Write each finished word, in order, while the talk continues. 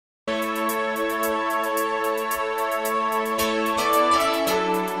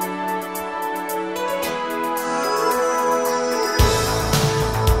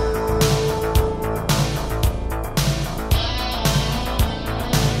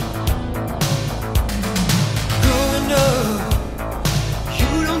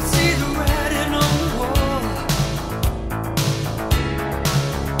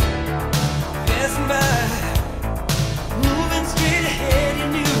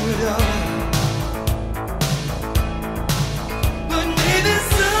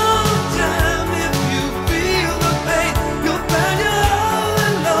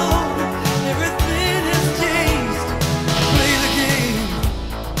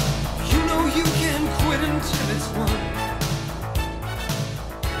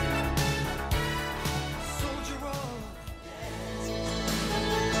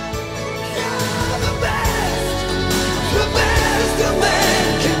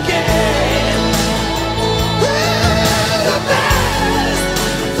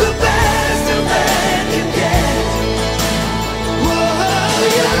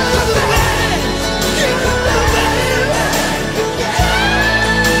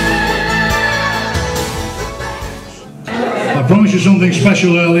I promised you something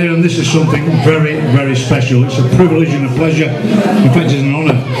special earlier, and this is something very, very special. It's a privilege and a pleasure, in fact it's an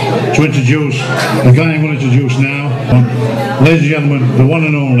honour, to introduce the guy I'm going to introduce now. Ladies and gentlemen, the one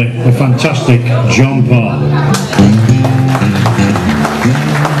and only, the fantastic John Parr.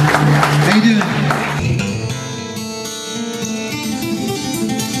 How you doing?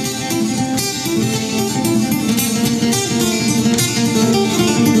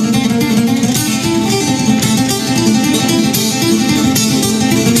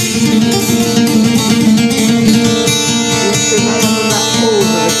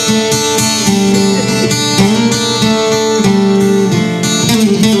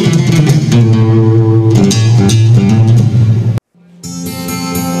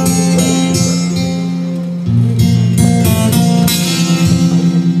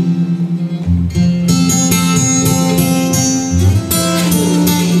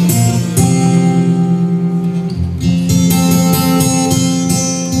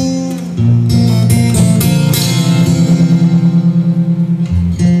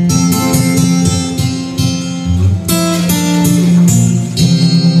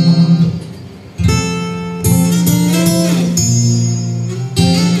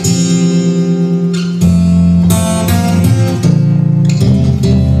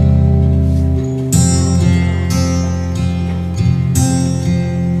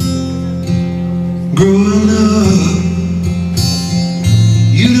 Growing up,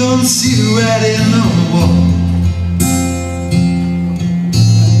 you don't see the writing on the wall.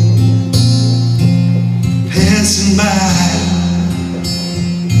 Passing by,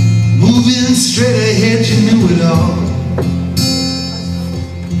 moving straight ahead, you knew it all.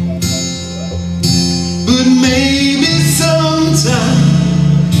 But maybe sometime,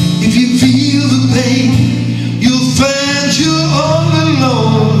 if you feel the pain, you'll find you're all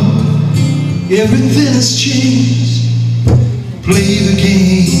alone. Everything has changed. Play the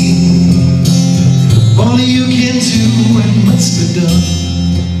game. Only you can do what must be done.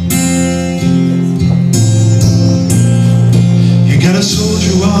 You gotta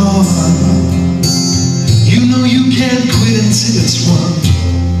soldier on. You know you can't quit until it's won.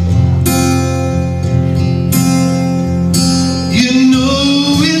 You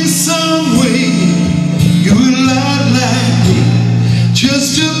know in some way you're a lot like me,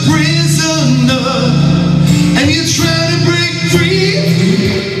 just a prisoner, and you're trying to break free.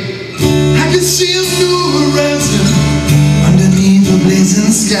 I can see a new horizon underneath the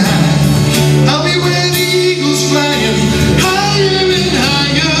blazing sky. I'll be where the eagles flying higher and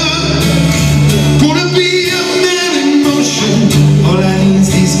higher. Gonna be a man in motion. All I need is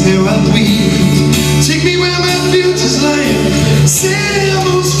these pair of wheels. Take me where my future's lying. Say I'm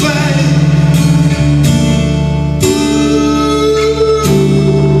most flying.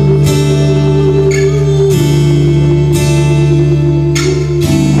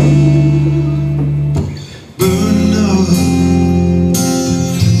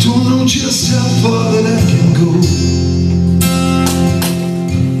 Don't know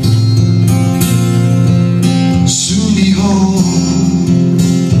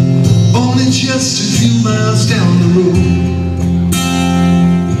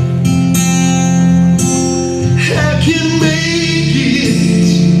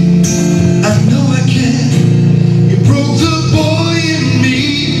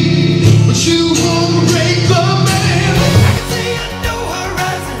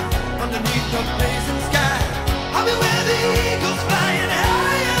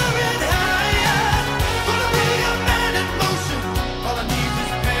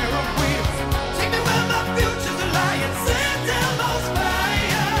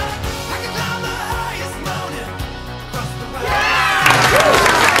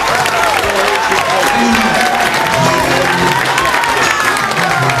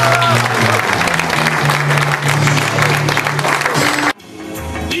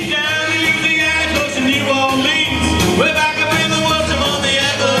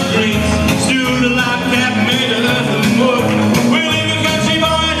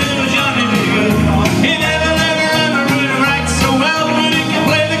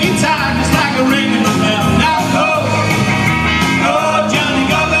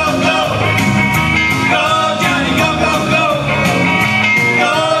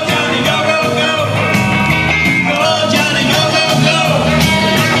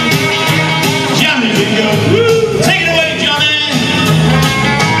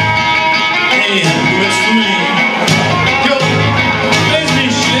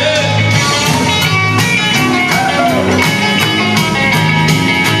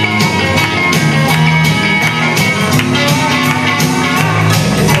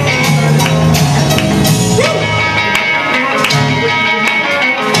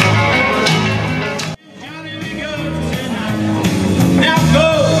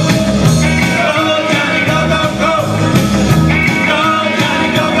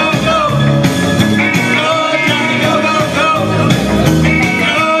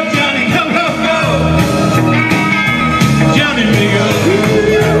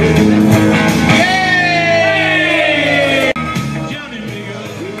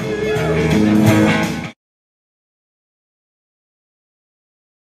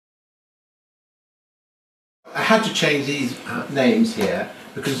had to change these names here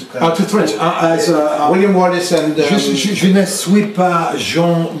because to French. William Wallace and Je ne suis pas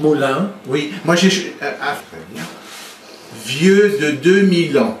Jean Moulin. oui, moi j'ai vieux de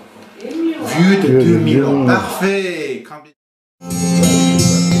 2000 ans. Vieux de 2000 ans. Parfait.